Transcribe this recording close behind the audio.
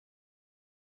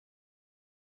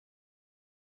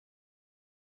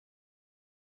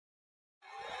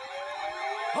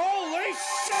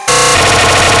Holy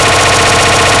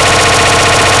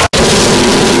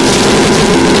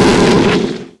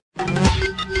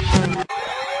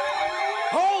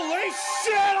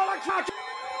shit! Oh my God!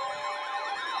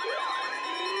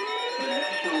 The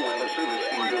National Weather Service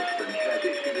in Guilford has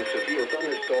issued a severe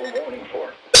thunderstorm warning for.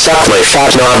 Sadly,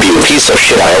 fat knob, you piece of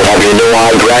shit, I'll have you know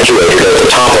I graduated at the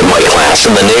top of my class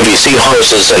in the Navy Sea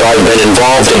Horses and I've been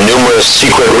involved in numerous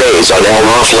secret raids on El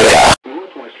Raflica.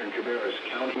 Northwestern Cabarrus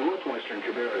County, Northwestern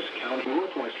Cabarrus County,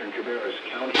 Northwestern Cabarrus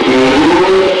County.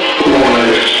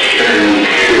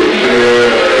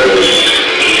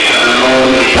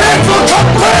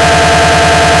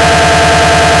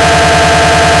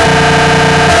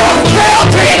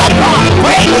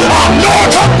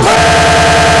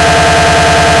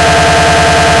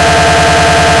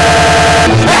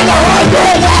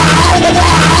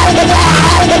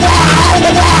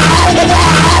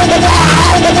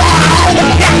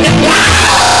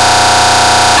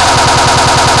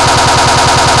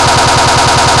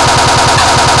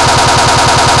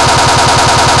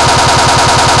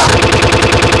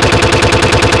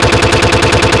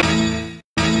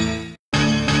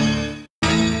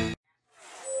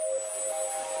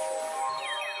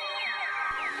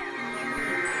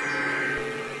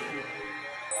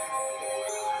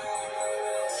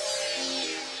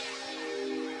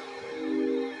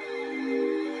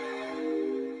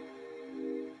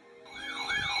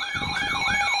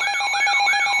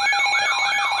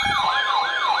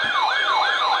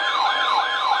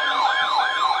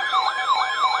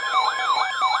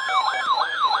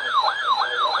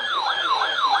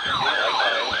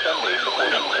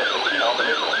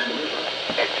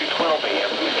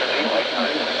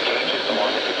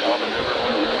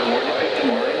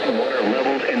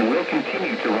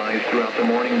 Continue to rise throughout the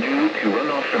morning due to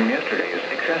runoff from yesterday's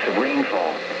excessive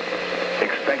rainfall.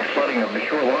 Expect flooding of the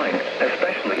shoreline,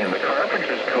 especially in the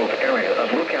Carpenter's Cove area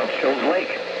of Lookout Shoals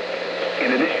Lake.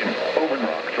 In addition,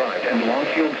 Overrock Drive and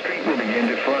Longfield Street will begin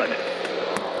to flood.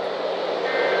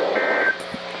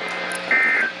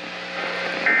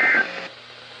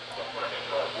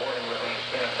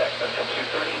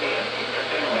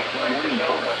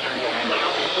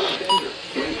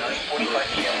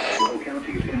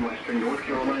 North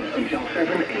Carolina until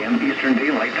 7 a.m. Eastern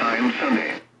Daylight Time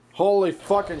Sunday. Holy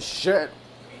fucking shit.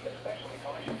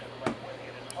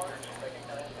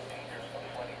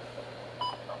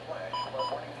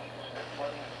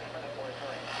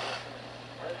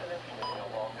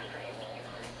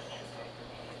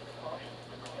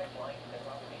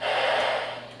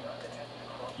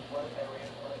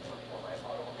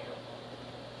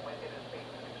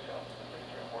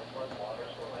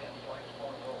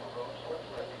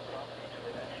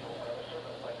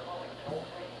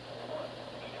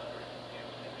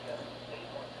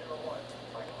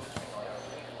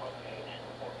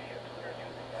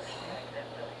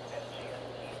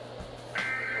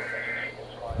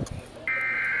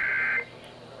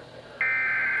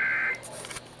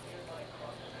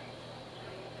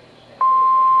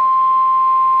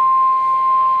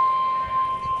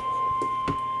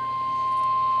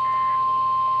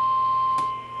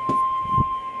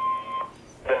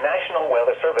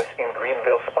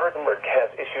 Spartanburg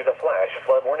has issued a flash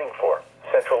flood warning for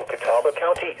central Catawba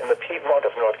County in the Piedmont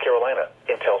of North Carolina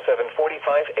until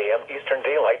 7:45 a.m. Eastern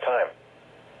Daylight Time.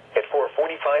 At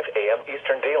 4:45 a.m.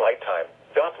 Eastern Daylight Time,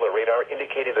 Doppler radar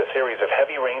indicated a series of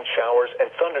heavy rain showers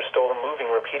and thunderstorm moving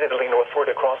repeatedly northward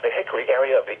across the Hickory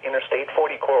area of the Interstate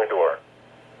 40 corridor.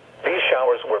 These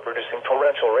showers were producing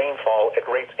torrential rainfall at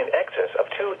rates in excess of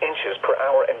 2 inches per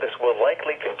hour, and this will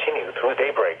likely continue through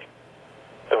daybreak.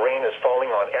 The rain is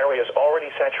falling on areas already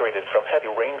saturated from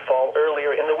heavy rainfall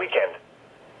earlier in the weekend.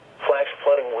 Flash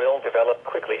flooding will develop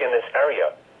quickly in this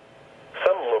area.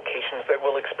 Some locations that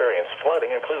will experience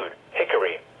flooding include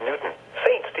Hickory, Newton,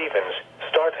 St. Stephen's,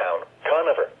 Startown,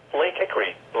 Conover, Lake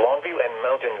Hickory, Longview, and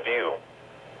Mountain View.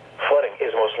 Flooding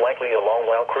is most likely along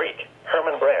Well Creek,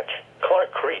 Herman Branch,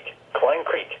 Clark Creek, Klein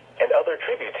Creek, and other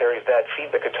tributaries that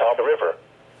feed the Catawba River.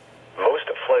 Most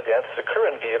flood deaths occur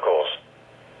in vehicles.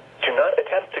 Do not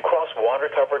attempt to cross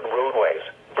water-covered roadways,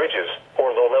 bridges,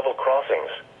 or low-level crossings.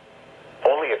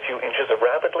 Only a few inches of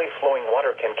rapidly flowing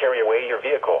water can carry away your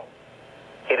vehicle.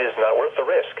 It is not worth the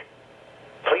risk.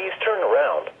 Please turn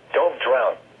around. Don't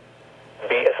drown.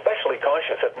 Be especially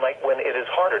cautious at night when it is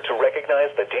harder to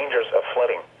recognize the dangers of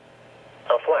flooding.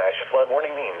 A flash flood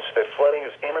warning means that flooding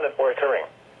is imminent or occurring.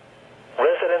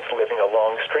 Residents living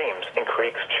along streams and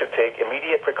creeks should take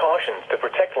immediate precautions to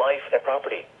protect life and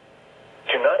property.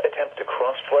 Do not attempt to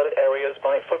cross flooded areas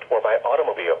by foot or by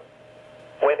automobile.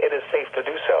 When it is safe to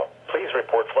do so, Please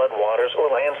report flood waters or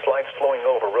landslides flowing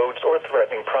over roads or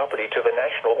threatening property to the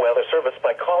National Weather Service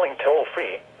by calling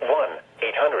toll-free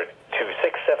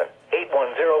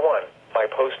 1-800-267-8101 by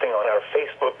posting on our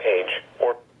Facebook page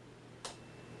or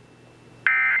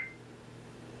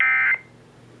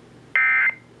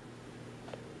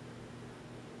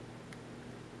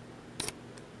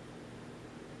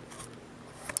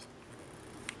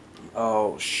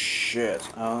Oh shit.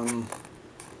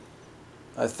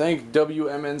 I think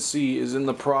WMNC is in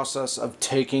the process of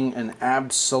taking an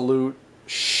absolute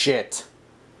shit.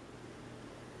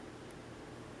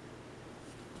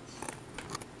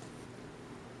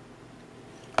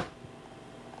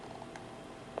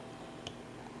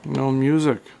 No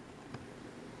music.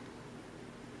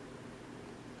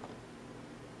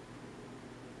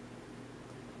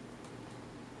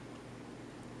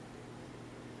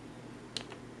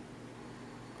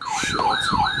 Shit.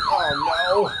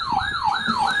 Oh no.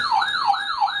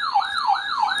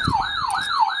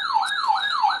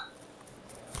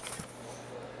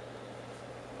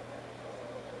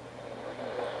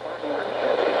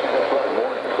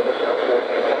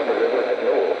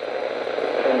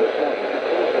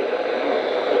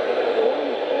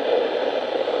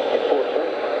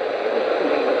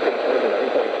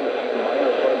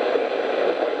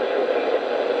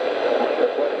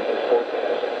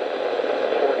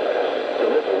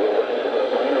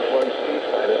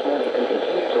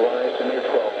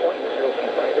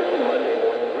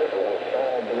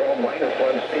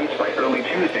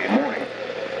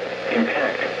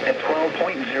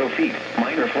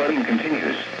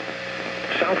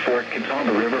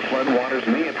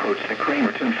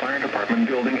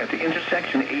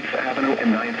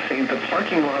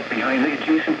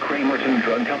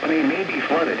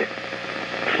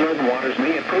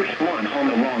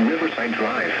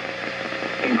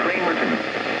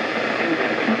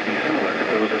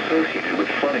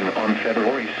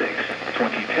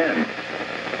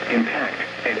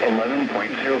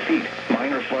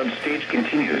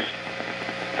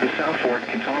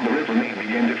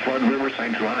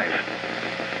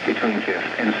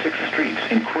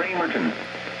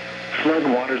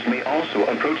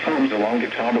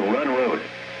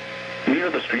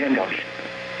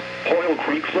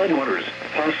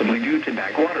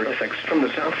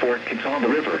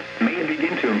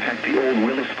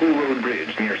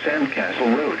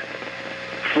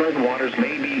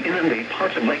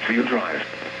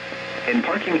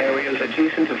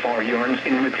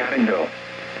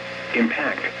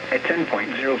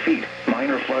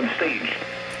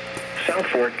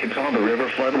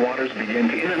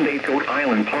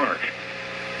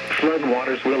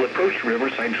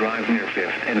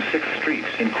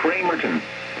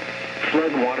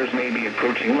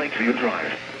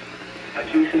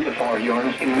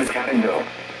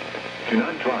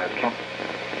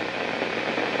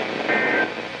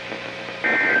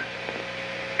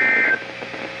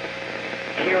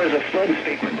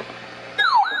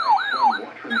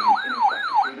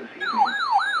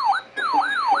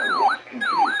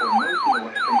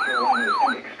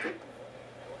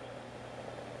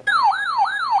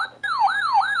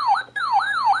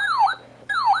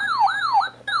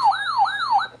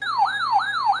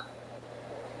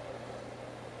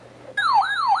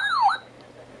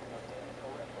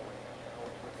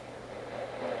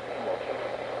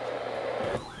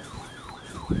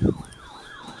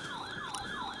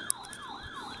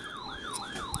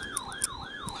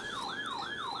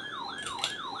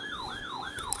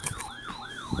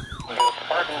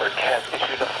 has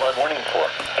issued a flood warning for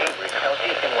Avery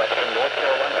County in western North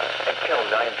Carolina until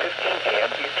 9:15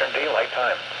 a.m. Eastern Daylight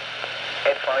Time.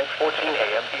 At 5:14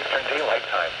 a.m. Eastern Daylight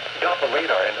Time, Doppler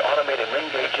radar and automated rain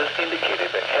gauges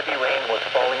indicated that heavy rain was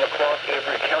falling across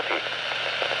Avery County.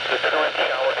 The current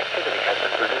shower activity has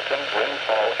been producing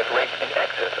rainfall at rates in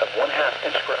excess of 1/2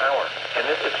 inch per hour, and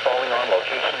this is falling on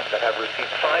locations that have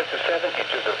received 5 to 7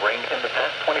 inches of rain in the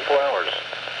past 24 hours.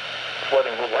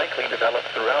 Flooding will likely develop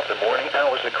throughout the morning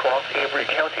hours across Avery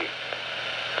County.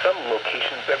 Some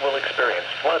locations that will experience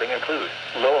flooding include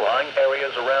low-lying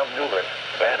areas around Newland,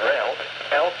 Van Rail,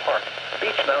 Elk Park,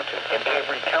 Beach Mountain in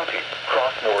Avery County,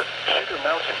 Cross North, Sugar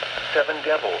Mountain, Seven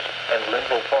Devils, and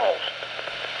Linville Falls.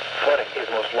 Flooding is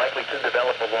most likely to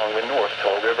develop along the North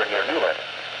Toll River near Newland.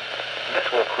 This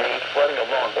will create flooding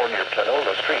along or near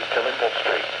Planola Street to Linville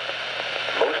Street.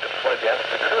 Most flood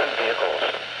deaths occur in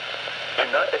vehicles. Do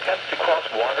not attempt to cross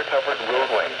water-covered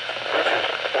roadways, bridges,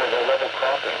 or low-level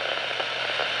crossings.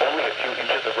 Only a few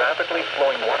inches of rapidly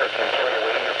flowing water can carry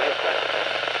away your vehicle.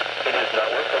 It is not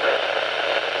worth the risk.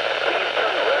 Please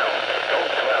turn around.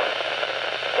 Don't drown.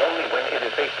 Only when it is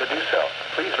is safe to do so,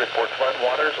 please report flood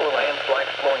waters or landslides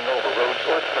flowing over roads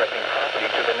or threatening property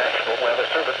to the National Weather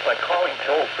Service by calling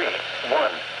toll-free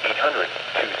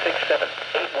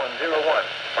 1-800-267-8101,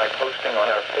 by posting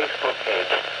on our Facebook page,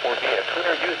 or via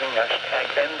Twitter using hashtag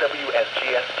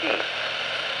NWSGST.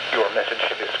 Your message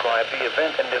should describe the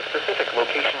event and the specific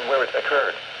location where it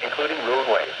occurred, including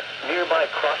roadways, nearby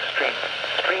cross streets,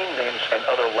 stream names, and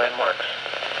other landmarks.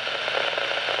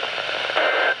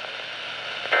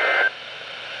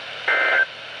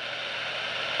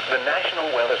 The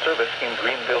National Weather Service in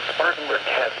Greenville, Spartanburg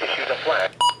has issued a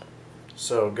flag.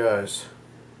 So, guys,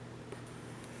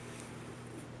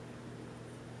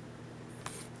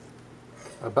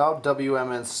 about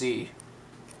WMNC,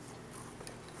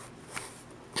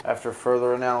 after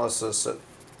further analysis, it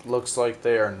looks like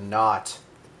they are not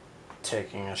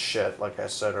taking a shit, like I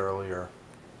said earlier.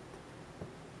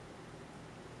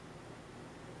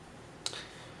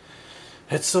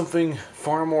 It's something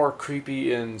far more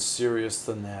creepy and serious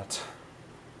than that.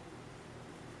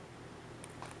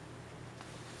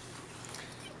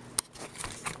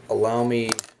 Allow me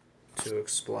to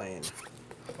explain.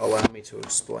 Allow me to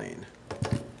explain,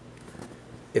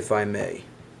 if I may.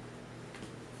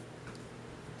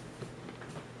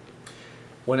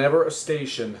 Whenever a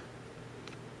station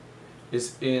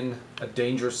is in a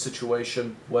dangerous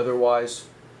situation, weather-wise,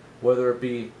 whether it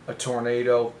be a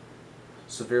tornado,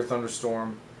 severe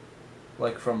thunderstorm,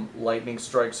 like from lightning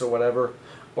strikes or whatever,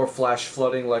 or flash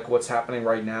flooding like what's happening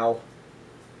right now,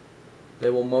 they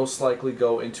will most likely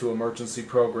go into emergency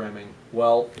programming.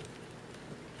 Well,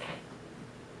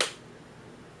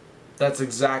 that's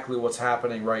exactly what's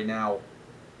happening right now.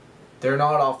 They're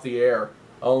not off the air.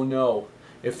 Oh no.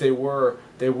 If they were,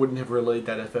 they wouldn't have relayed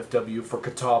that FFW for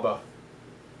Catawba.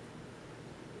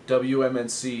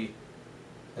 WMNC,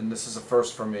 and this is a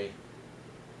first for me.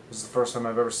 This is the first time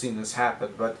I've ever seen this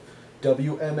happen, but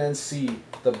WMNC,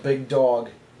 the big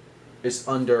dog, is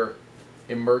under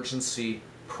emergency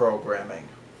programming.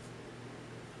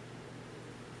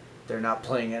 They're not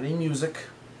playing any music.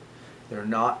 They're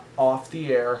not off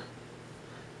the air.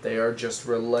 They are just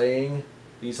relaying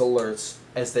these alerts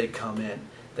as they come in.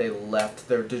 They left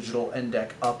their digital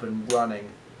NDEC up and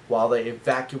running while they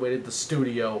evacuated the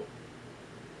studio.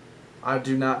 I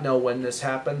do not know when this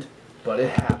happened, but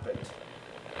it happened.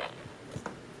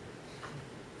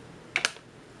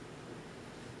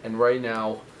 And right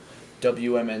now,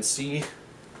 WMNC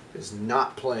is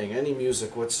not playing any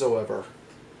music whatsoever.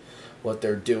 What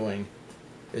they're doing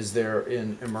is they're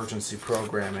in emergency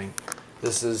programming.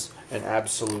 This is an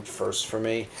absolute first for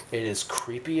me. It is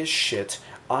creepy as shit.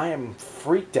 I am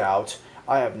freaked out.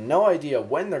 I have no idea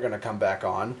when they're going to come back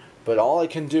on, but all I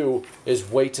can do is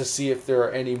wait to see if there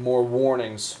are any more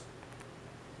warnings.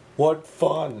 What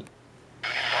fun!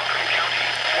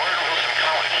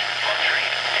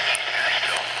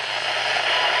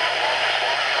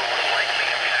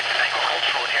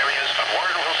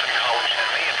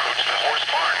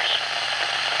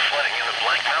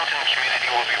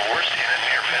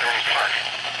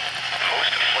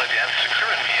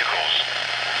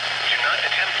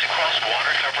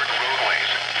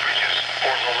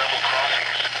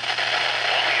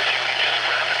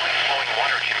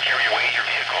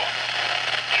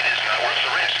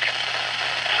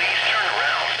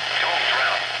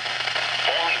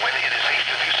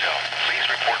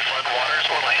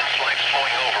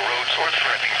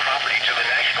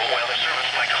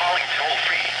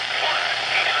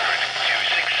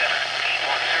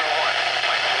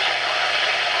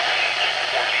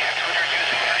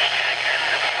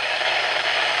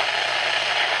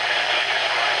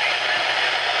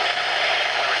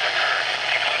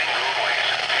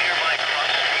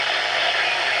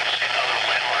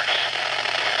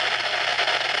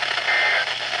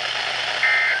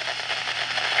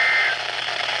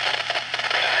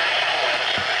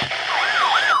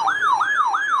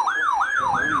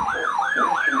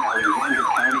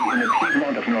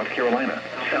 North Carolina,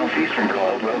 southeastern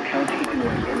Caldwell County in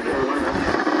North Carolina.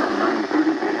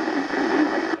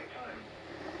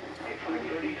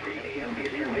 5:33 a.m.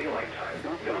 Eastern Daylight Time.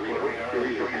 Doppler radar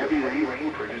showing heavy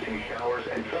rain producing showers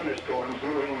and thunderstorms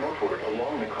moving northward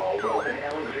along the Caldwell and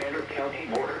Alexander County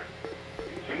border.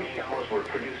 These showers were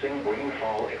producing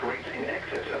rainfall at rates in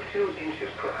excess of 2 inches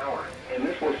per hour, and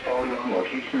this was falling on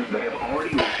locations that have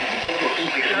already received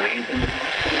significant rains in the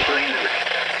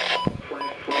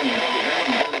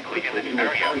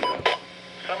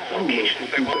Some locations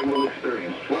that will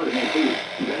experience flooding include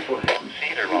Bethlehem,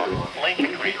 Cedar Rock,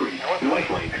 Lake Creek, North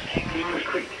Lake, Kings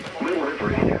Creek, Middle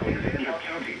River in Alexander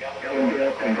County,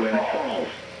 Ellendale, and Glen Falls.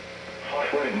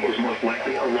 Flooding is most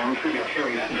likely along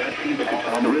tributaries that feed the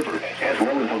Catawba River, as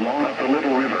well as along up the Little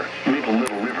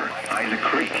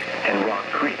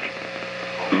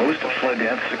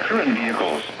deaths occur in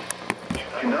vehicles.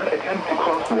 Do not attempt to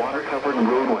cross water-covered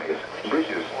roadways,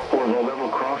 bridges, or low-level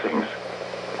crossings.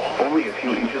 Only a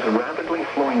few inches of rapidly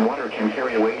flowing water can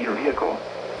carry away your vehicle.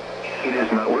 It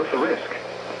is not worth the risk.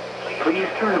 Please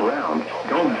turn around.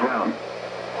 Don't drown.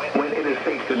 When it is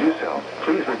safe to do so,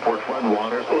 please report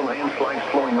floodwaters or landslides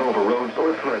flowing over roads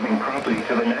or threatening property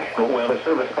to the National Weather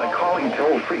Service by calling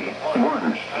toll-free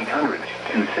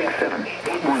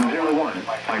 1-800-267-8101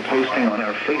 by posting on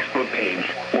our Facebook page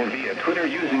or via Twitter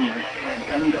using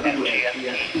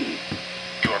NWSGSP.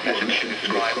 Your message should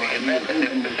describe the event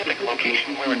and the specific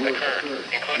location where it occurred,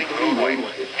 including roadways,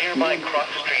 nearby cross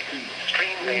streets,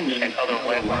 stream names, and other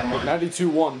landmarks.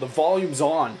 92.1, the volume's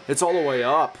on. It's all the way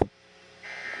up.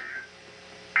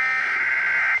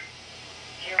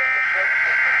 Here in the flood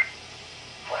system,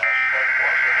 flash flood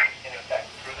watch remains in effect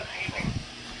through this evening.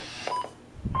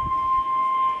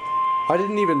 I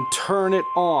didn't even turn it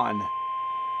on.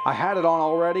 I had it on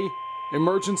already.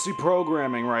 Emergency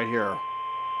programming right here.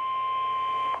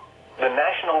 The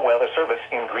National Weather Service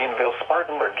in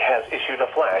Greenville-Spartanburg has issued a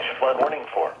flash flood warning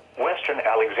for western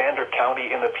Alexander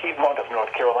County in the Piedmont of North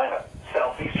Carolina,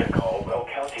 southeastern Caldwell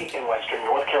County in western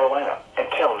North Carolina,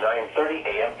 until 9:30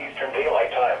 a.m. Eastern Daylight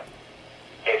Time.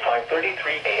 At 5:33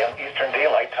 a.m. Eastern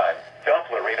Daylight Time,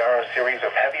 Doppler radar a series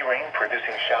of heavy rain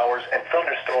producing showers and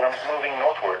thunderstorms moving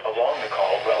northward along the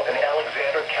Caldwell and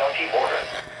Alexander County border.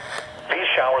 These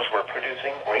showers were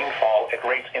producing rainfall at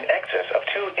rates in excess of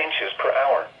 2 inches per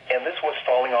hour, and this was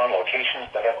falling on locations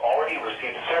that have already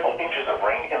received several inches of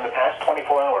rain in the past 24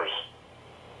 hours.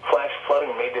 Flash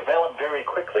flooding may develop very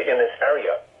quickly in this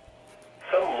area.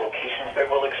 Some locations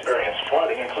that will experience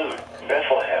flooding include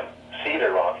Bethlehem,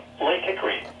 Cedar Rock, Lake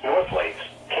Hickory, North Lakes,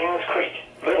 Kings Creek,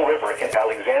 Little River in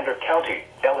Alexander County,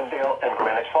 Ellendale, and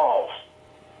Granite Falls.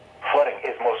 Flooding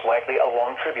is most likely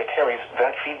along tributaries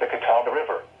that feed the Catawba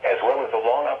River, as well as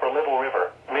along Upper Little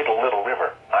River, Middle Little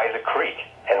River, Isaac Creek,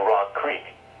 and Rock Creek.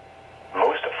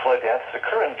 Most flood deaths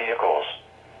occur in vehicles.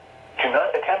 Do not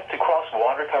attempt to cross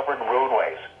water-covered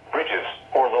roadways, bridges,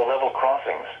 or low-level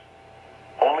crossings.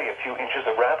 Only a few inches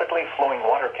of rapidly flowing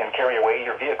water can carry away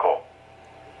your vehicle.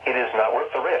 It is not worth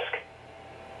the risk.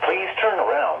 Please turn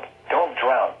around. Don't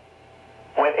drown.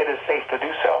 When it is safe to do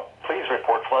so, please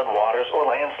report floodwaters or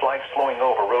landslides flowing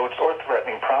over roads or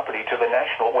threatening property to the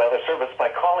National Weather Service by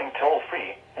calling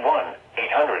toll-free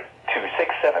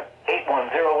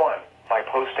 1-800-267-8101 by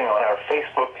posting on our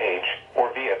Facebook page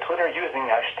or via Twitter using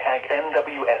hashtag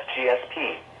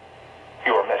NWSGSP.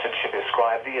 Your message should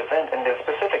describe the event and the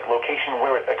specific location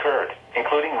where it occurred,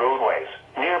 including roadways,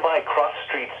 nearby cross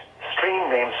streets, stream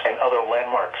names, and other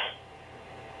landmarks.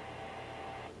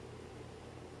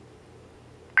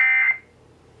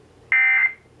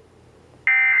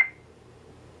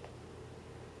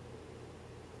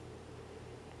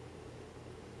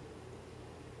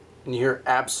 And you hear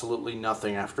absolutely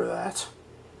nothing after that.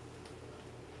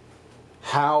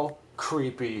 How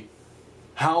creepy.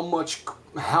 How much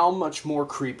more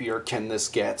creepier can this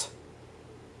get?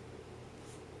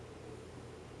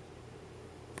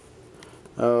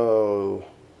 Oh.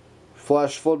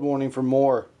 Flash flood warning for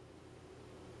more.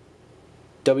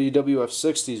 WWF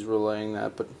 60's relaying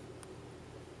that, but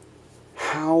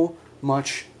how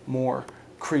much more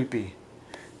creepy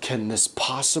can this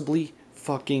possibly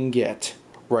fucking get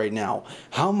right now?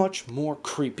 How much more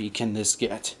creepy can this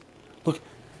get? Look,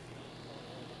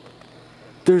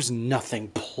 there's nothing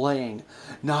playing,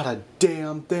 not a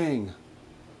damn thing.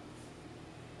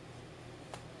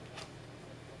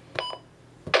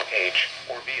 Page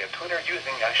or via Twitter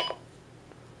using hashtag.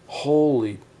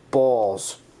 Holy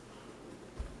balls.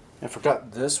 I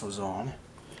forgot this was on.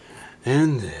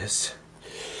 And this.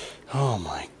 Oh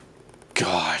my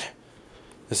god.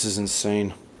 This is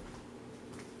insane.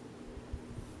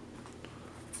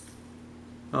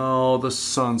 Oh, the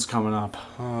sun's coming up.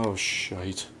 Oh,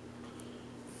 shite.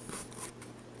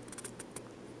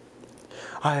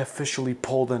 I officially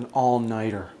pulled an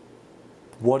all-nighter.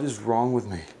 What is wrong with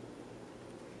me?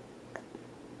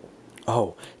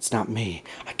 Oh, it's not me.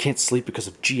 I can't sleep because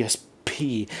of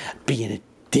GSP being a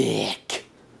dick.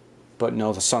 But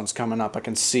no, the sun's coming up. I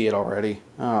can see it already.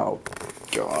 Oh,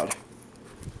 God.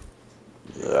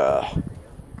 Ugh.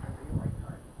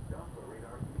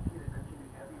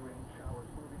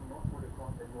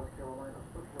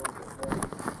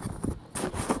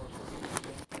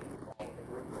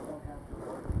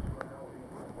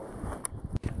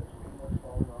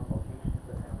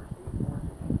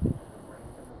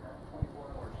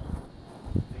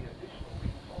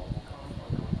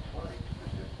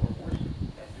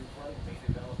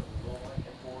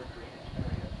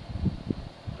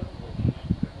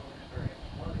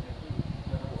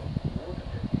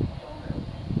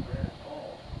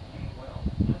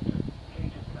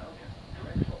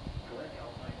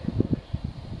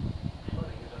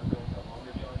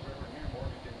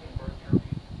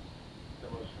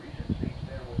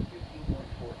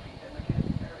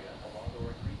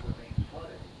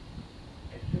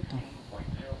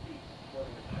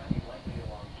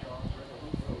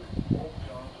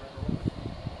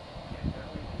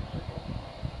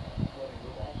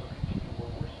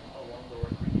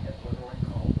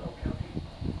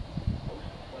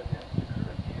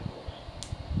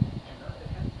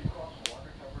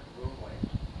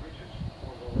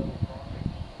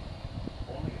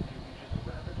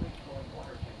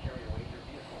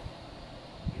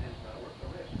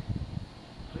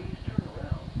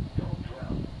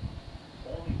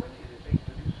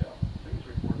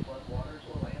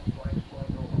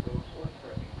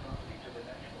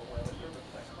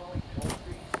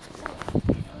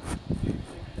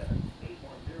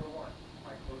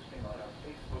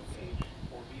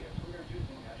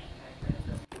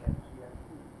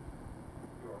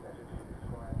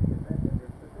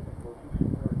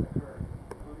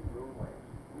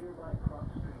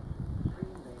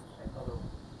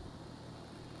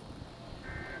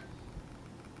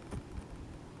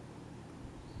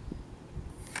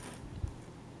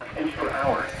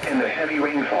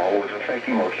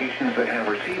 affecting locations that have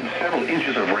received several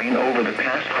inches of rain over the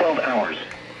past 12 hours.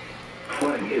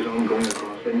 Flooding is ongoing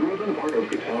across the northern part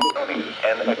of Catawba,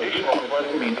 and additional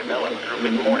flooding may develop through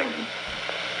mid-morning.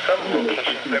 Some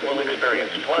locations that will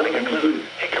experience flooding include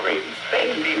Hickory,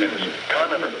 St. Stephen's,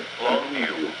 Conover,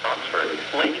 Longview, Oxford,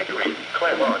 Lake Hickory,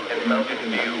 Claremont, and Mountain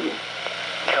View.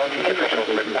 County officials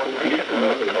report recent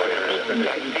road closures in the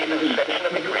St. Stephen's section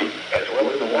of Hickory, as well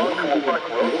as the Long Pool Park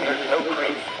Road near Snow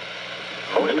Creek.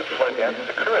 Most flood deaths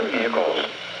occur in vehicles.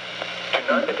 Do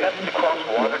not attempt to cross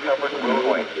water-covered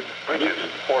roadways, bridges,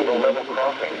 or low-level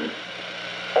crossings.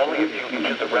 Only a few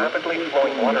inches of rapidly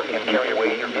flowing water can carry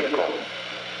away your vehicle.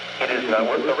 It is not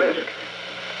worth the risk.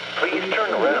 Please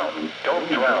turn around. Don't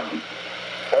drown.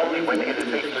 Only when it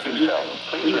is safe to do so.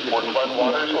 Please report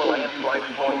floodwaters or landslides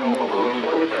flowing over roads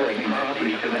or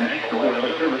facilities to the National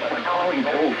Weather Service by calling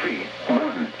toll-free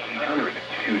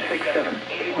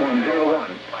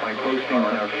 1-800-267-8101 by posting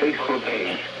on our Facebook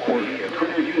page or via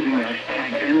Twitter using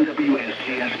hashtag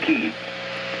NWSGSP.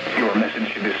 Your message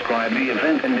should describe the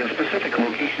event and the specific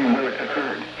location where it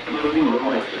occurred, including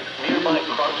roadways, nearby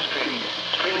cross streets,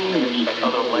 stream names, and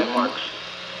other landmarks.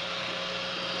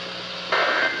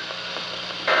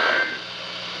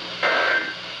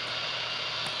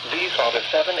 These are the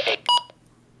 7-8.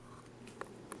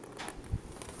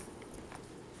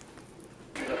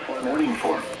 Flood warning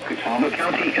for Catawba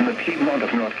County in the Piedmont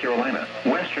of North Carolina,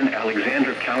 western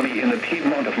Alexander County in the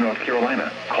Piedmont of North Carolina,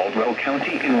 Caldwell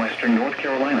County in western North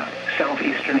Carolina,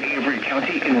 southeastern Avery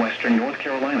County in western North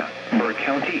Carolina, Burke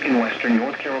County in western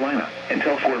North Carolina,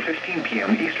 until 4:15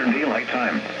 p.m. Eastern Daylight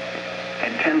Time.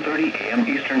 At 10:30 a.m.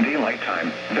 Eastern Daylight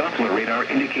Time, Doppler radar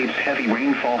indicates heavy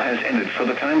rainfall has ended for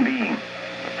the time being.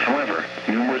 However,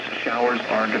 numerous showers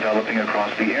are developing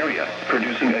across the area,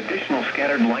 producing additional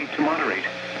scattered light to moderate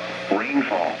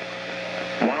rainfall.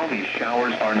 While these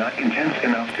showers are not intense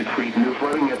enough to create new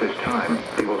flooding at this time,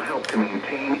 they will help to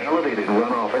maintain elevated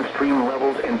runoff and stream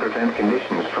levels and prevent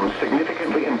conditions from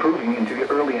significantly improving into the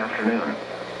early afternoon.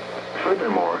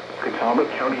 Furthermore, Catawba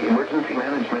County Emergency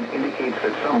Management indicates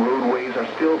that some roadways are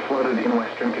still flooded in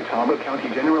western Catawba County,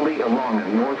 generally along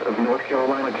north of North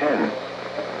Carolina 10.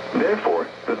 Therefore,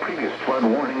 the previous flood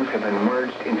warnings have been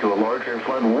merged into a larger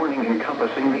flood warning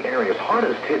encompassing the areas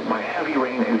hardest hit by heavy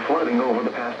rain and flooding over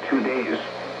the past 2 days.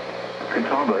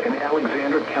 Catawba and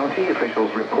Alexander County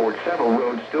officials report several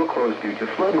roads still closed due to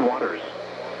flood waters.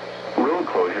 Road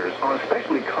closures are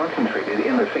especially concentrated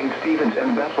in the St. Stephen's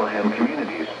and Bethlehem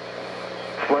communities.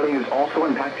 Flooding is also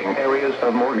impacting areas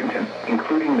of Morganton,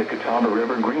 including the Catawba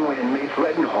River Greenway, and may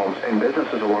threaten homes and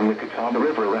businesses along the Catawba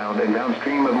River around and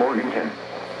downstream of Morganton.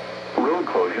 Road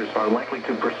closures are likely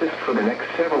to persist for the next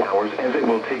several hours, as it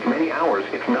will take many hours,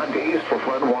 if not days, for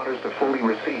flood waters to fully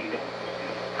recede.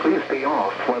 Please stay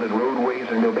off flooded roadways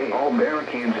and obey all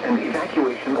barricades and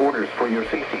evacuation orders for your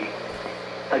safety.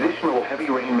 Additional heavy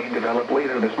rain may develop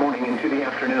later this morning into the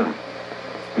afternoon.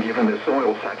 Given the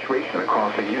soil saturation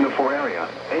across a uniform area,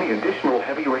 any additional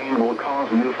heavy rain will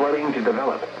cause new flooding to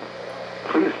develop.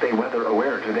 Please stay weather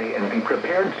aware today and be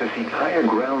prepared to seek higher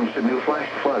ground should new flash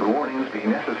flood warnings be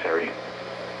necessary.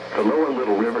 The lower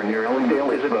Little River near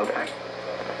Ellendale is above act.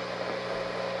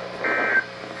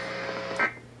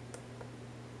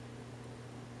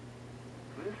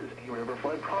 This is a river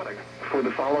flood product for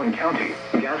the following county: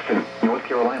 Gaston, North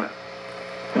Carolina.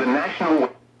 The National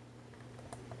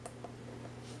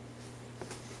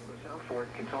South Fork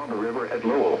Catawba River at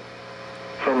Lowell.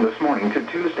 From this morning to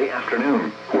Tuesday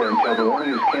afternoon, or until the warning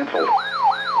is canceled.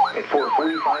 At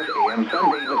 4:45 a.m.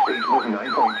 Sunday, the stage was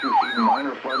 9.2 feet,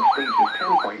 minor flood stage is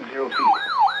 10.0 feet.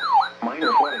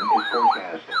 Minor flooding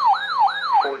is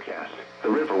forecast.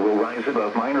 The river will rise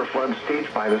above minor flood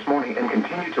stage by this morning and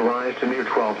continue to rise to near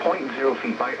 12.0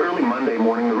 feet by early Monday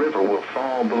morning. The river will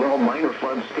fall below minor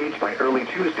flood stage by early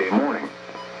Tuesday morning.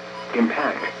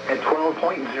 Impact at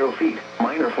 12.0 feet.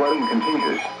 Minor flooding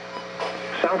continues.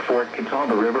 South Fork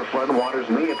Catawba River floodwaters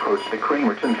may approach the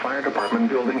Cramerton Fire Department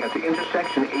building at the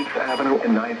intersection 8th Avenue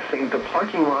and 9th St. The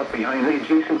parking lot behind the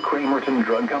adjacent Cramerton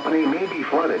Drug Company may be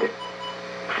flooded.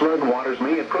 Floodwaters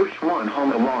may approach one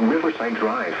home along Riverside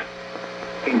Drive.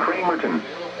 In Cramerton,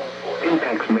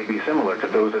 impacts may be similar to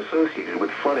those associated with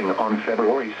flooding on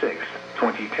February 6,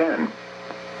 2010.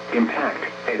 Impact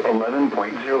at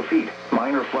 11.0 feet.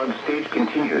 Minor flood stage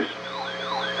continues.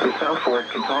 The South Fork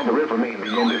Catawba River may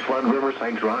begin to flood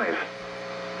Riverside Drive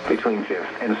between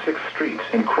 5th and 6th Streets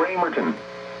in Cramerton.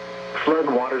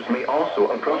 Floodwaters may also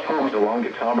approach homes along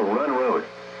Catawba Run Road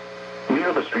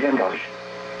near the Striangosh.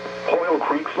 Hoyle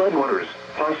Creek floodwaters,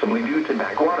 possibly due to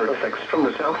backwater effects from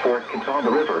the South Fork Catawba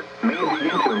River, may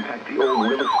begin to impact the old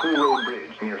Willis School Road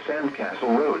Bridge near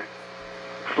Sandcastle Road.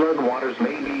 Floodwaters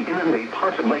may inundate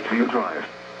parts of Lakeview Drive.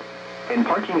 In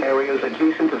parking areas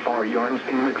adjacent to Far Yarns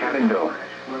in McAdendo.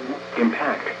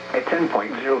 Impact at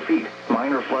 10.0 feet,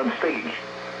 minor flood stage.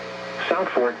 South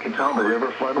Fork Catawba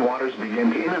River floodwaters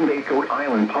begin to inundate Goat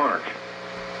Island Park.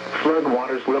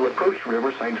 Floodwaters will approach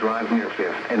Riverside Drive near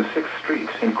 5th and 6th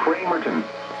Streets in Cramerton.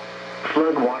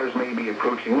 Floodwaters may be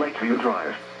approaching Lakeview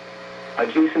Drive.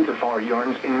 Adjacent to Far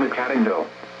Yarns in McAdendo.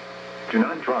 Do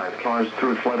not drive cars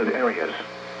through flooded areas.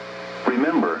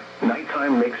 Remember,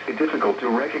 nighttime makes it difficult to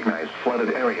recognize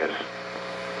flooded areas.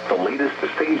 The latest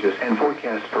stages and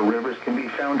forecasts for rivers can be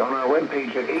found on our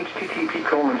webpage at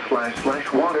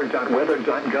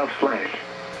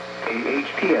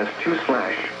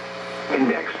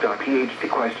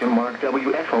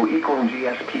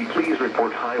Please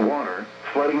report high water,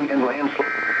 flooding and landslide.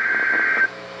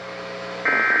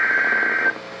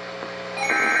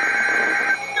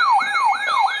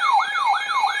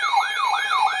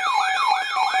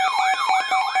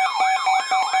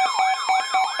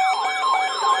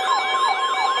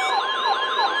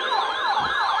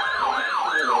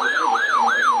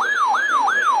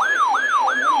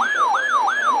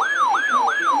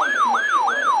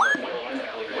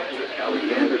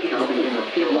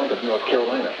 North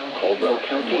Carolina, Caldwell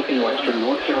County in western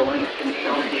North Carolina,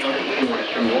 South County in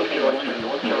western North Carolina,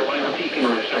 North Carolina in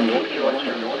western North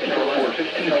Carolina, until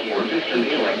 4:15 p.m. Eastern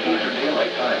Daylight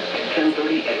Time,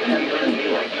 10:30 a.m. Eastern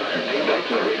Daylight Time.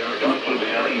 Doppler radar indicates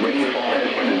heavy rainfall has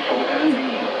been in full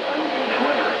convene.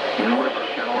 However, numerous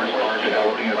showers are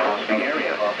developing across the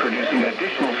area, producing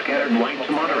additional scattered light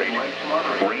to moderate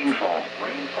rainfall.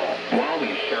 While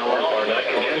these showers are not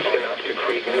intense enough to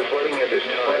create new flooding at this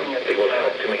time, they will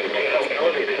help to maintain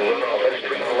elevated runoff and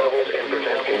stream levels and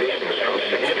prevent conditions from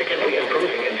significantly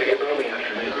improving into the early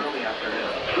afternoon.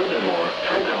 Furthermore,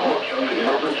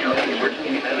 Catawba County is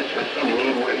independent with some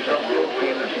roadways are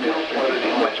still flooded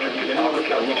in western Catawba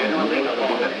County, generally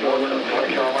along the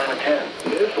North Carolina 10.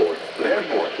 Therefore,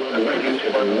 emergency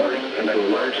flood warnings and a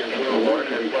larger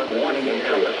flood warning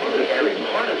encompass the area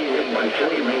part of the state by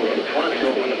heavy rain and floods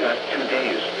over the past 2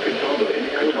 days. Catawba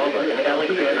and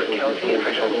Alexander County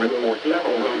officials report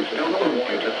several roads still closed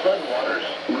due to floodwaters.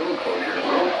 Road closures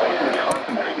are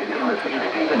concentrated in the St.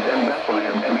 Stephen's and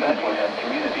Bethlehem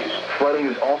communities. Flooding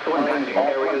is also impacting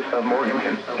areas of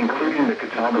Morganton, including the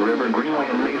Catawba River, Greenway,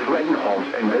 and may threaten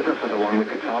homes and businesses along the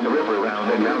Catawba River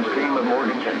around and downstream of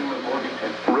Morganton.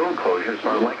 Road closures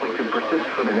are likely to persist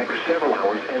for the next several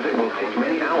hours, as it will take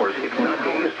many hours, if not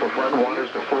days, for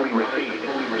floodwaters to fully recede.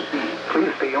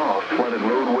 Please stay off flooded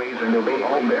roadways and obey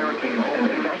all barricades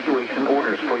and evacuation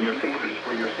orders for your safety.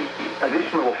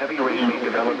 Additional heavy rain may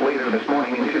develop later this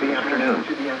morning into the afternoon.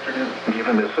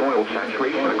 Given the soil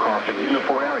saturation across the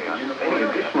Unifor area, any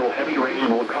additional heavy rain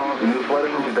will cause new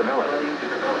flooding to develop.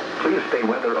 Please stay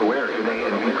weather aware today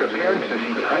and be prepared to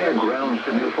see higher ground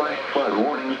should new flash flood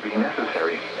warnings be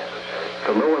necessary.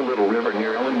 The lower Little River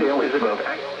near Ellendale is above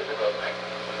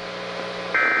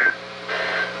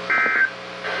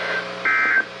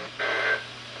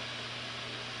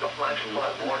The flash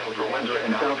flood warning for Windsor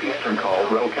and southeastern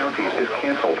Caldwell counties is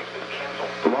canceled.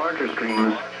 Larger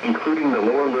streams, including the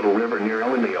lower Little River near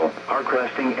Ellendale, are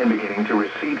cresting and beginning to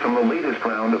recede from the latest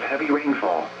round of heavy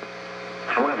rainfall.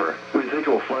 However,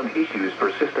 residual flood issues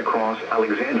persist across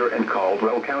Alexander and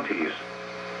Caldwell counties.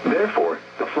 Therefore,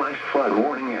 the flash flood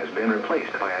warning has been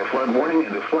replaced by a flood warning,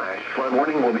 and the flash flood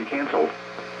warning will be canceled.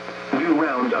 New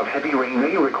rounds of heavy rain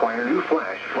may require new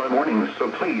flash flood warnings, so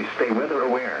please stay weather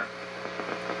aware.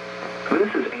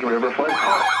 This is a river flood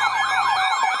call.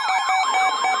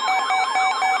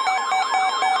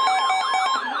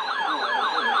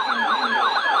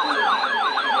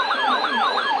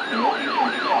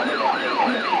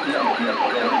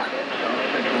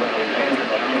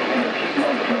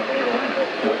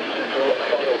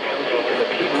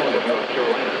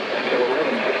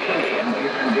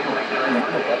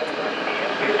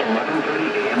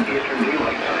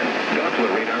 Doppler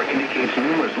radar indicates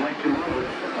numerous light to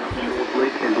moderate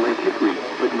Lake and Lake Hickory,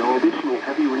 but no additional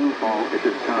heavy rainfall at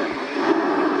this time.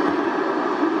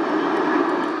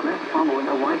 That's following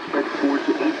a widespread 4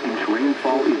 to 8 inch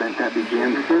rainfall event that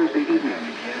began Thursday evening.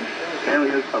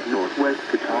 Areas of northwest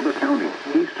Catawba County,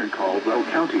 eastern Caldwell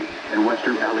County, and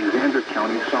western Alexander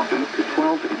County saw 8 to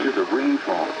 12 inches of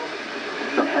rainfall.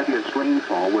 The heaviest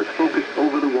rainfall was focused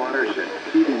over the watershed,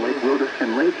 feeding Lake Rhodus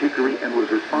and Lake Hickory, and was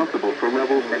responsible for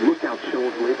levels at Lookout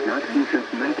Shoals Lake not seen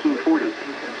since 1940.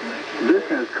 This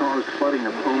has caused flooding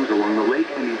of homes along the lake,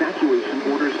 and evacuation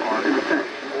orders are in effect.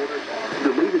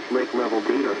 The latest lake level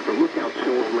data for Lookout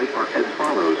Shoals Lake are as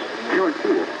follows. Parent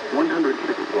Pool,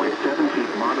 106.7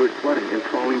 feet, moderate flooding and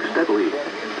falling steadily.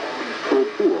 Full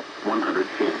pool, 100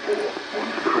 feet.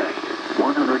 Crest,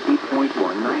 108.19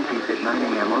 feet at 9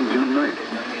 a.m. on June 9th.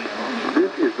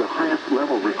 This is the highest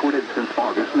level recorded since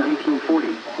August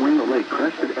 1940, when the lake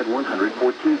crested at 114.40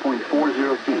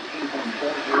 feet.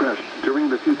 Crest during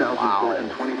the 2004 and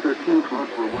 2013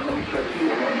 floods were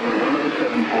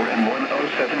 107.4 and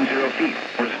 1,070 feet,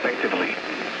 respectively.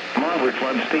 Moderate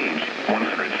flood stage,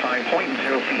 105.0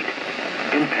 feet.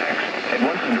 Impacts at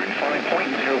 105.0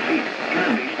 feet.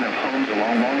 Inundation of homes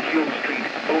along Longfield Street,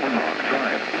 Overrock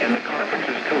Drive, and the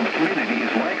Carpenters Cove community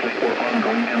is likely or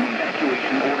ongoing, and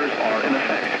evacuation orders are in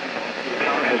effect.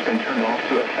 Power has been turned off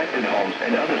to affected homes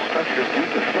and other structures due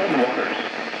to flood waters.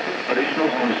 Additional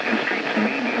homes and streets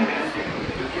may be impacted.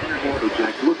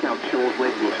 Project Lookout Shoals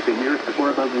Lake will stay near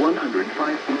for about 105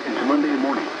 feet into Monday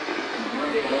morning.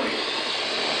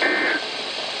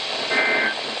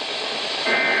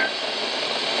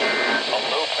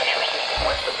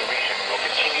 West of the region will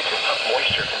continue to pump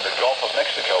moisture from the Gulf of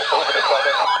Mexico over the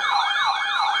southern.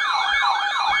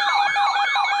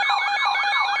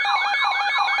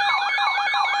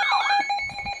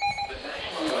 The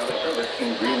National Weather Service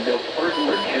in Greenville,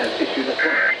 Spartanburg has issued a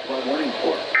flash flood warning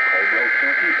for Caldwell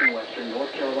County in western North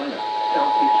Carolina,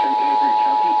 southeastern Avery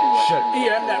County in western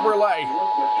EM net relay.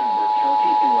 northwestern Burke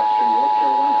County in western North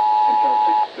Carolina until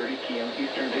 6:30 p.m.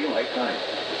 Eastern Daylight Time.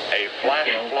 A flash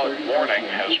flood warning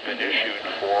has been issued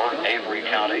for Avery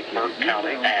County, Burke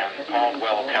County, and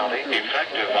Caldwell County,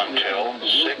 effective until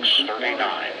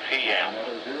 6:39 p.m.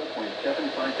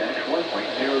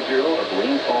 0.75-1.00 of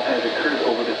rainfall has occurred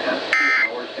over the past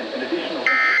 2 hours, and an additional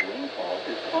inch of rainfall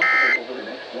is possible over the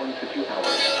next 1 to 2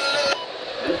 hours.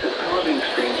 This is causing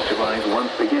streams to rise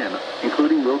once again,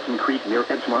 including Wilson Creek near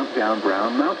Edgemont down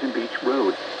Brown Mountain Beach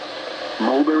Road.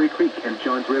 Mulberry Creek and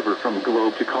Johns River from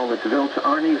Globe to Collettsville to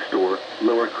Arnie's Store,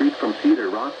 Lower Creek from Cedar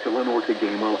Rock to Lenore to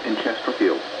Gamewell and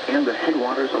Chesterfield, and the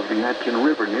headwaters of the Yadkin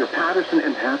River near Patterson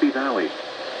and Happy Valley.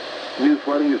 New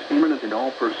flooding is imminent, and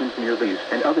all persons near these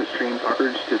and other streams are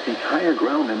urged to seek higher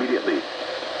ground immediately.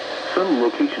 Some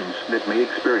locations that may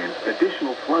experience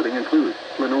additional flooding include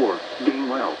Lenore,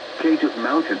 Gamewell, Cages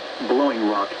Mountain, Blowing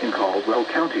Rock in Caldwell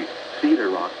County, Cedar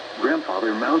Rock,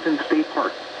 Grandfather Mountain State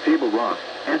Park, Table Rock,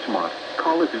 Edgemont,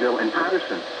 Collettsville, and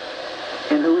Patterson.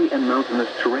 In hilly and mountainous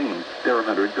terrain, there are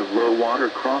hundreds of low water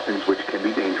crossings which can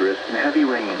be dangerous in heavy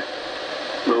rain.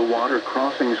 Low water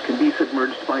crossings can be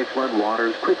submerged by flood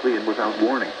waters quickly and without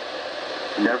warning.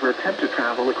 Never attempt to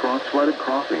travel across flooded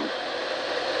crossings.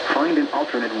 Find an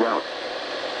alternate route.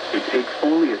 It takes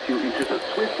only a few inches of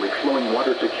swiftly flowing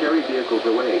water to carry vehicles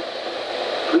away.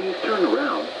 Please turn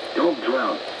around. Don't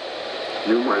drown.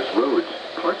 Numerous roads,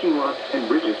 parking lots, and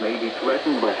bridges may be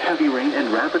threatened by heavy rain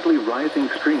and rapidly rising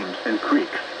streams and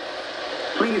creeks.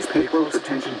 Please pay close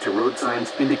attention to road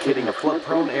signs indicating a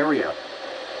flood-prone area.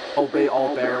 Obey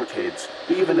all barricades,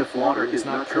 even if water is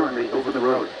not currently over the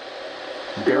road.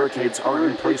 Barricades are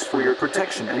in place for your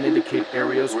protection and indicate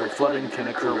areas where flooding can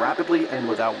occur rapidly and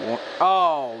without warning.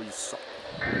 Oh, you saw.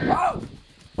 Oh!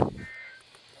 92.1.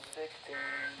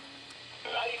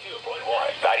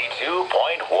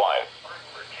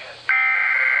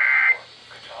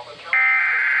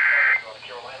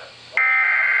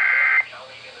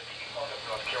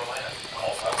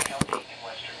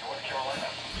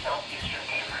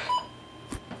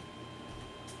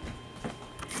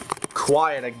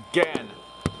 Quiet again.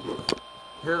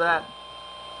 Hear that?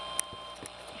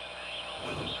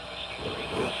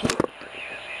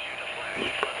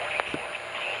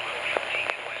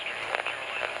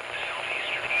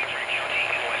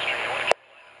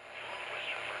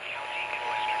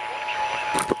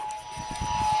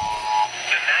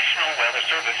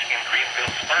 Service in Greenville,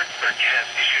 Spartanburg has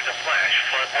issued a flash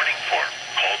flood warning for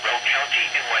Caldwell County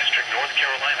in western North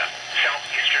Carolina,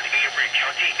 southeastern Avery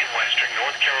County in western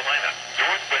North Carolina,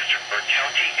 northwestern Burke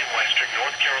County in western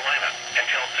North Carolina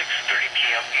until 6:30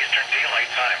 p.m. Eastern Daylight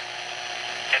Time.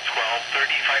 At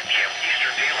 12:35 p.m.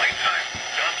 Eastern Daylight Time,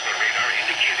 Doppler radar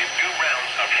indicated new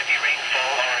rounds of heavy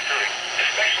rainfall are occurring,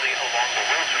 especially along the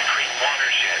Wilson Creek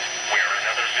watershed, where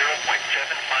another 0.75-1.00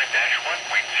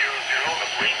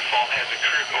 of rainfall has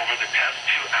occurred over the past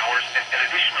 2 hours, and an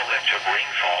additional inch of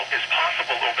rainfall is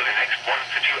possible over the next 1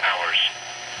 to 2 hours.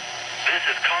 This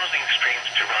is causing streams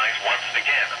to rise once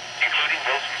again, including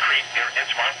Wilson Creek near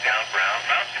Edgemont down Brown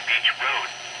Mountain Beach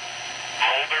Road,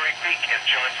 Mulberry Creek and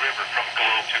Johns River from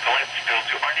Globe to Collettsville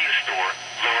to Arnie's Store,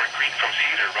 Lower Creek from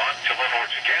Cedar Rock to Lenore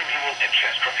to Gamewell and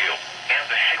Chesterfield, and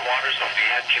the headwaters of the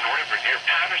Yadkin River near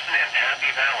Patterson and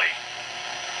Happy Valley.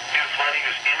 New flooding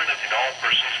is imminent, and all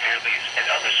persons near these and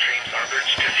other streams are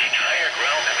urged to seek higher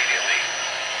ground immediately.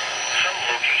 Some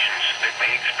Locations that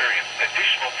may experience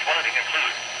additional flooding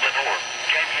include Lenore,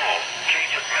 Canuel,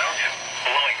 Cages Mountain,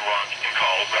 Blowing Rock in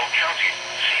Caldwell County,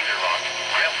 Cedar Rock,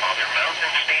 Grandfather Mountain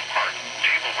State Park,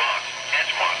 Table Rock,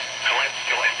 Edgemont,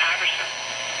 Kalispell, and Patterson.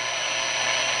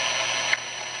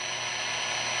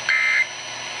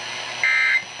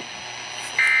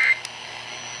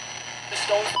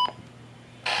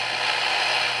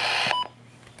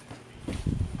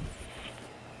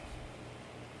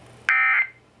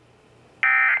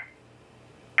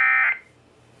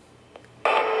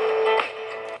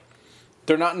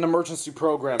 They're not in emergency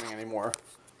programming anymore.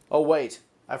 Oh wait,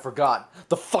 I forgot.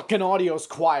 The fucking audio's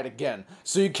quiet again,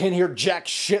 so you can't hear jack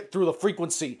shit through the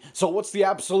frequency. So what's the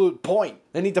absolute point?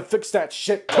 They need to fix that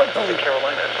shit quickly.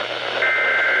 Carolina.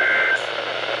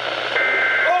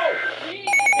 Oh!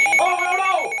 Oh no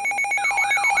no!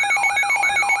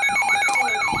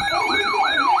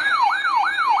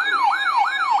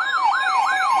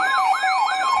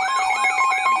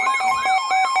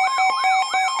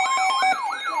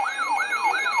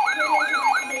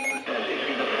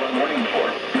 Warning for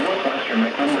northwestern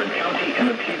McLeod County in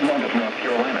the Piedmont of North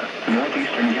Carolina,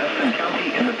 northeastern Gaston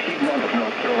County in the Piedmont of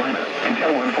North Carolina,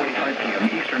 until 1:45 p.m.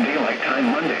 Eastern Daylight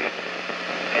Time Monday.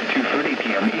 At 2:30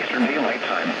 p.m. Eastern Daylight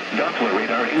Time, Doppler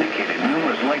radar indicated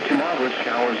numerous light to moderate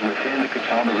showers within the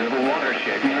Catawba River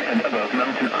watershed near and above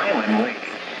Mountain Island Lake.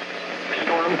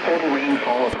 Storm total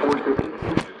rainfall of 4 to 8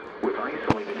 inches, with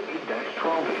isolated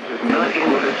 8-12 inches not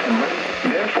in Livingston Lake.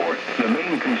 Therefore, the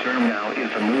main concern now is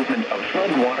the movement of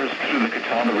floodwaters through the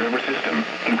Catawba River system,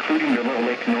 including the Little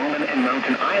Lake Norman and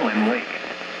Mountain Island Lake.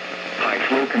 High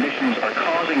flow conditions are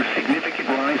causing significant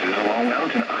rises along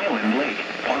Mountain Island Lake,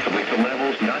 possibly to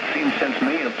levels not seen since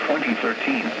May of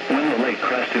 2013, when the lake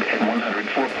crested at 104.02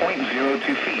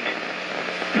 feet.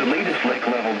 The latest lake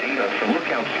level data for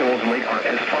Lookout Shoals Lake are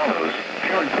as follows.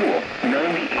 Parent pool,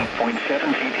 98.7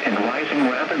 feet and rising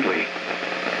rapidly.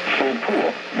 Full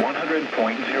pool, 100.0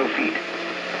 feet.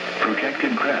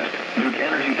 Projected crest. Duke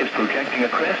Energy is projecting a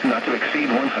crest not to exceed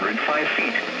 105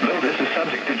 feet, though this is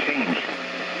subject to change.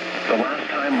 The last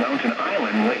time Mountain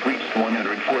Island Lake reached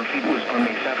 104 feet was on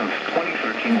May 7th,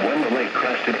 2013, when the lake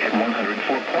crested at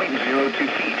 104.02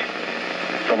 feet.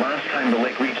 The last time the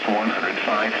lake reached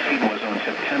 105 feet was on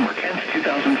September 10th,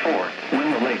 2004,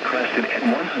 when the lake crested at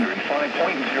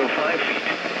 105.05 feet.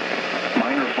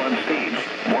 Minor flood stage,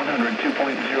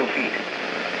 102.0 feet.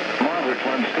 Moderate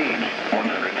flood stage,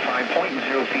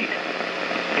 105.0 feet.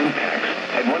 Impacts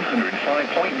at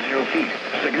 105.0 feet.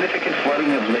 Significant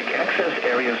flooding of lake access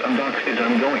areas and docks is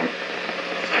ongoing.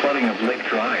 Flooding of Lake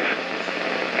Drive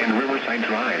and Riverside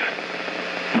Drive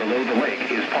below the lake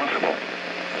is possible.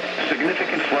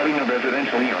 Significant flooding of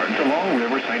residential yards along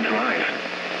Riverside Drive.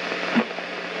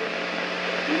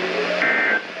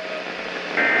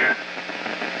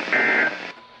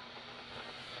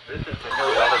 This is the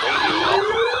Nevada Radio.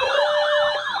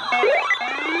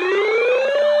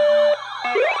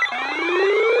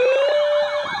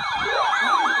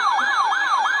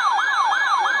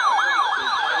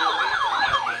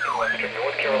 Western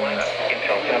North Carolina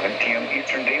until 7 p.m.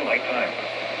 Eastern Daylight Time.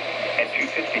 At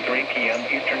 2:53 p.m.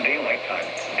 Eastern Daylight Time,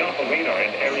 Doppler radar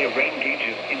and area rain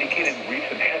gauges indicated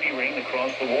recent heavy rain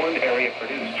across the warned area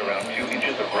produced around 2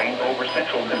 inches of rain over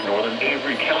central and northern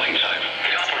Avery County.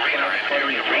 Doppler radar and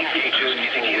area rain gauges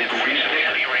indicated recent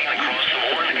heavy rain across the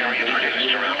warned area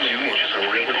produced around 2 inches of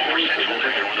rain over central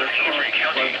and northern Avery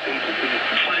County.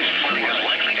 Flash flooding is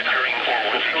likely occurring or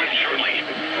will begin shortly.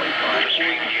 The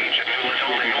stream gauge at Newland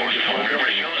and North Fall River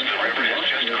shows the river has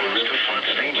just crossed the flood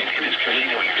stage and it is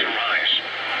continuing to rise.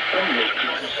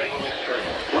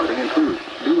 Flooding includes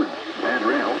Newland, Van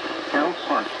Rail, Cow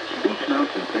Park, Beach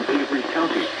Mountain in Avery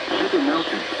County, Sugar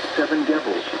Mountain, Seven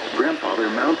Devils, Grandfather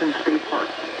Mountain State Park,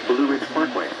 Blue Ridge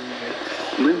Parkway,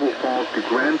 Linville Falls to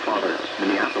Grandfather,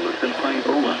 Minneapolis, and Pine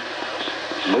Bola.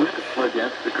 Most flood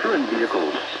deaths occur in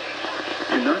vehicles.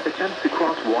 Do not attempt to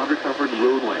cross water-covered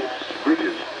roadways,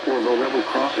 bridges, or low-level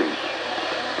crossings.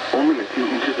 Only a few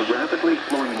inches of rapidly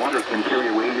flowing water can carry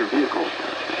away your vehicle.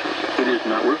 It is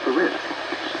not worth the risk.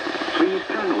 Please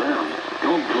turn around.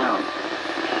 Don't drown.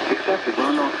 Excessive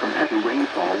runoff from heavy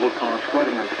rainfall will cause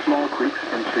flooding of small creeks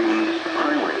and streams,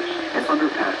 highways, and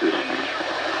underpasses.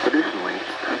 Additionally,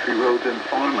 country roads and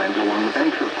farmland along the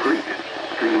banks of creeks,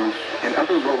 streams, and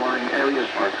other low-lying areas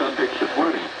are subject to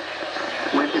flooding.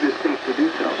 When it is safe to do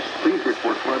so, please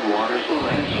report floodwaters or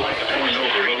landslides pouring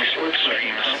over roads or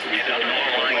streams and other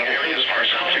low-lying areas are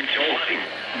subject to flooding.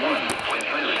 When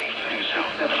unsafe to do so,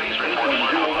 Please report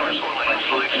floodwaters or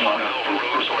landslides along over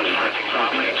roads or threatening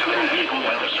property to the National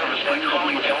Weather Service by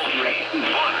calling toll-free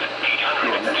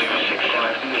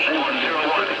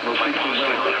 1-800-265-8101 by posting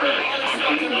on our Facebook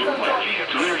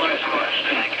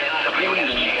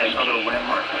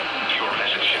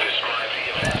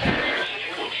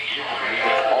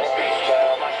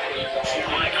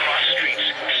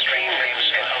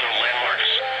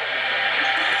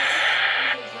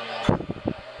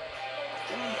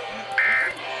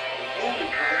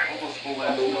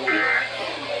The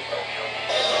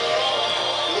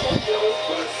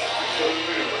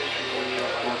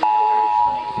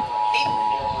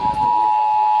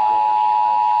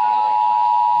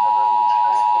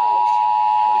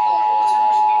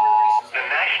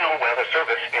National Weather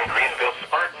Service in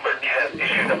Greenville-Spartanburg has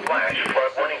issued a flash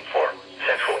flood warning for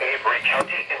central Avery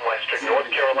County in western North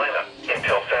Carolina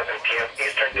until 7 p.m.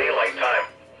 Eastern Daylight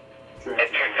Time.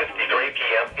 At 2:53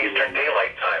 p.m. Eastern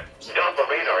Daylight Time, Doppler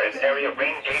radar and area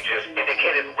rain gauges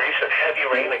indicated recent heavy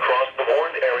rain across the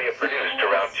warned area produced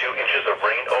around 2 inches of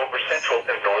rain over central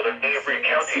and northern Avery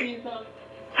County.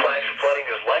 Flash flooding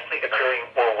is likely occurring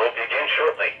or will begin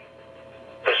shortly.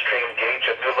 The stream gauge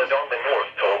at New Ladome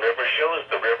North Toll River shows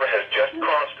the river has just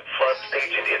crossed flood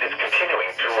stage and it is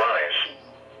continuing to rise.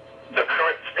 The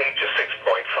current stage is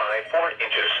 6.54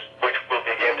 inches, which will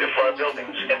begin to flood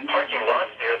buildings and parking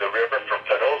lots near the river from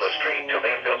Panola Street to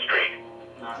Mainville Street.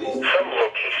 Some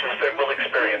locations that will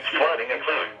experience flooding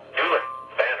include Newland,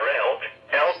 Van Rail,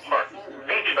 Elm Park,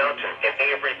 Beach Mountain in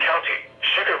Avery County,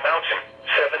 Sugar Mountain,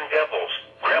 Seven Devils,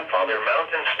 Grandfather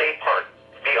Mountain State Park,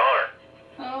 BR,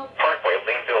 Parkway,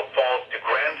 Lineville Falls to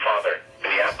Grandfather,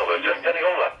 Minneapolis, and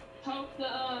Panola. Hope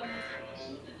the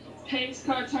pace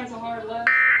car turns a hard left.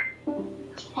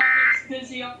 Parking's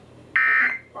busy.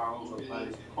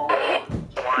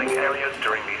 Flying areas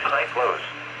during these high flows.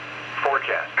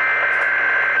 Forecast.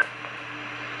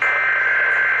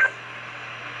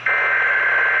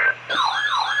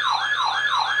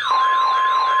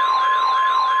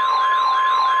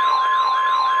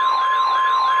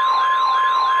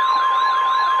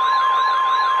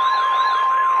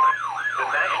 The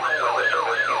National Weather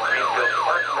Service in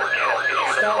Greenville-Spartanburg has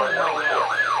issued a flood warning for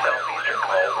southeastern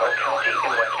Caldwell County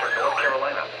in western North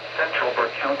Carolina, central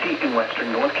Burke County in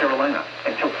western North Carolina,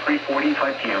 until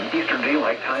 3:45 p.m. Eastern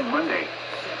Daylight Time Monday.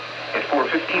 At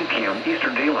 4:15 p.m.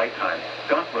 Eastern Daylight Time,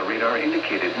 Doppler radar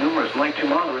indicated numerous light to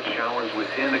moderate showers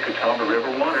within the Catawba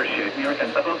River watershed near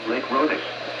and above Lake Rhodus.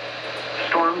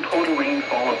 Storm total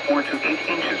rainfall of 4 to 8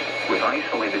 inches, with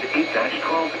isolated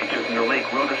 8-12 inches near Lake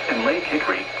Rhodus and Lake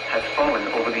Hickory, has fallen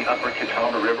over the upper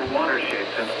Catawba River watershed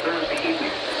since Thursday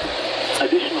evening.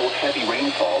 Additional heavy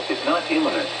rainfall is not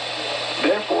imminent.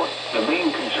 Therefore, the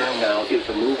main concern now is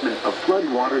the movement of flood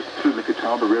waters through the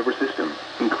Catawba River system,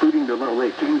 including below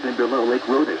Lake James and below Lake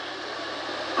Rhodus.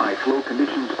 High flow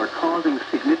conditions are causing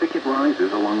significant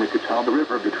rises along the Catawba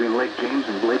River between Lake James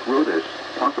and Lake Rhodus,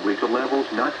 possibly to levels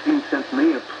not seen since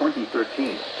May of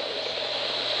 2013.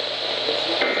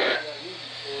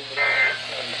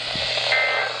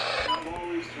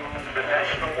 The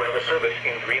National Weather Service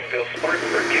in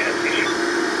Greenville-Spartanburg has issued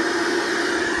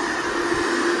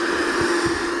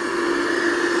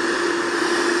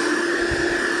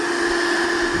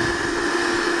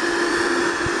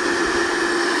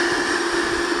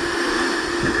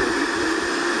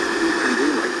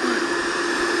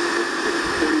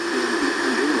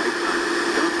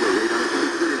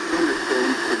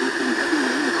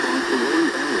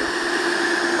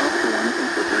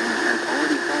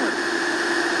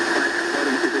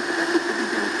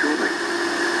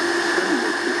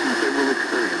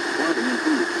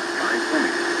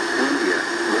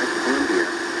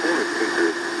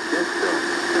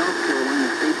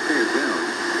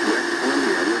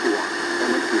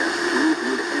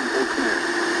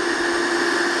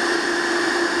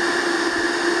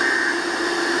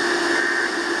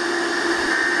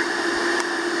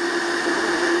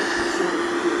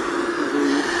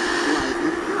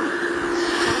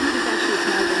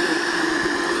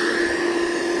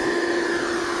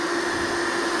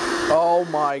Oh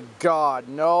my God,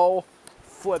 no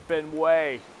flippin'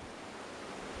 way.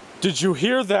 Did you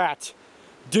hear that?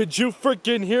 Did you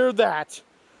freaking hear that?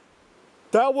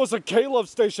 That was a Caleb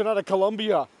station out of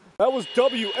Columbia. That was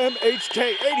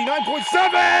WMHK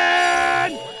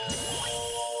 89.7!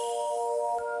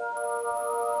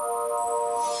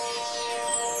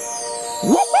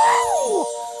 Woohoo!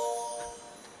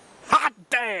 Hot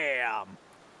damn!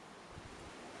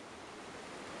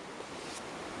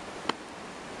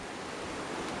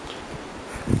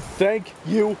 Thank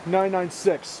you,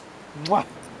 996. Mwah. At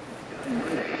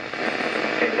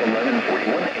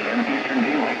 11:41 a.m. Eastern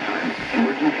Daylight Time,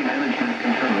 emergency management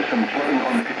confirms some flooding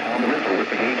on the Catawba River with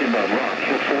the gauge above rock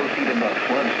hit 4 feet above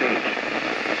flood stage.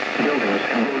 Buildings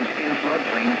and roads in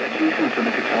floodplains adjacent to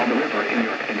the Catawba River in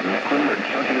York and Mecklenburg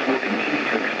counties will continue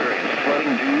to experience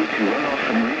flooding due to runoff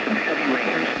from recent heavy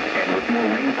rains and with more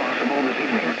rain possible this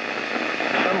evening.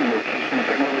 Some locations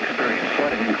that will experience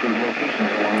flooding include locations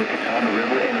along the Catawba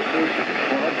River and associated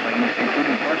floodplains,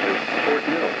 including parts of Fort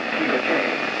Mill, Key Cay,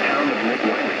 town of Lake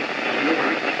Wylie, Steel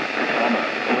Creek, Catawba,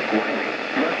 Lake Wylie,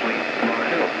 Leslie, Rock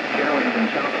Hill,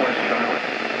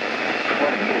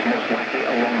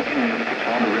 along Indian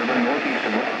Catawba River northeast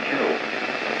of Rock Hill.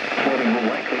 Flooding will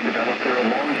likely develop there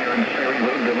along Herons Ferry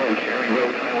Road below Cherry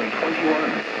Road Highway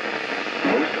 21.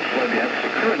 Most flood deaths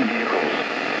occur in vehicles.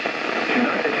 Do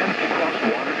not attempt to cross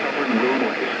water-covered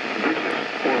roadways, bridges,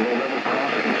 or low-level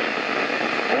crossings.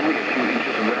 Only a few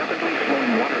inches of rapidly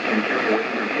flowing water can carry away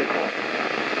your vehicle.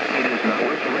 It is not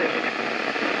worth the risk.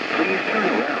 Please turn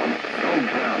around. Don't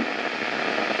drown.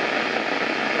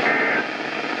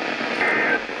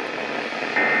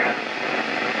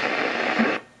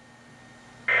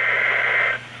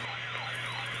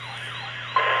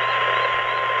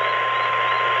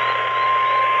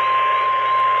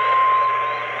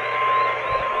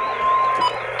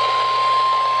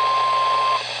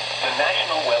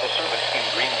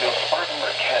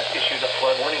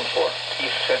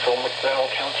 Central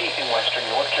McDowell County in western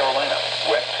North Carolina,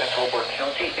 west central Burke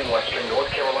County in western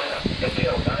North Carolina,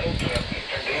 until 9 p.m.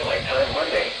 Eastern Daylight Time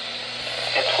Monday.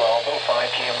 At 12:05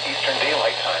 p.m. Eastern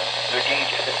Daylight Time, the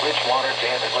gauge at the Bridgewater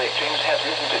Dam at Lake James has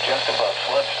risen to just above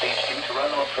flood stage due to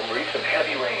runoff from recent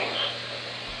heavy rains.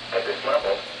 At this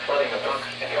level, flooding of docks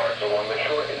and yards along the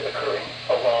shore is occurring,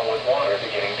 along with water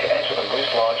beginning to enter the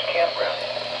Moose Lodge campground.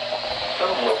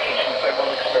 Some locations that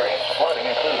will experience flooding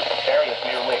include areas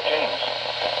near Lake James.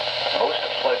 Most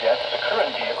flood deaths occur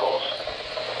in vehicles.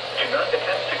 Do not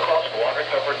attempt to cross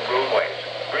water-covered roadways,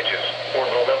 bridges, or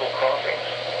low-level crossings.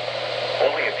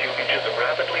 Only a few inches of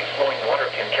rapidly flowing water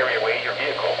can carry away your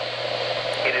vehicle.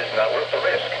 It is not worth the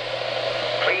risk.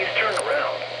 Please turn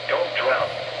around. Don't drown.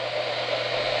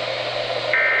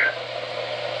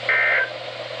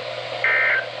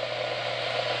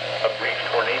 A brief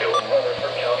tornado in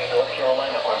Rutherford County, North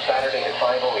Carolina on Saturday at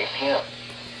 5:08 p.m.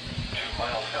 2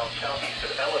 miles south-southeast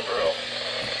of Ellenboro.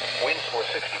 Winds were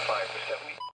 65 to 70.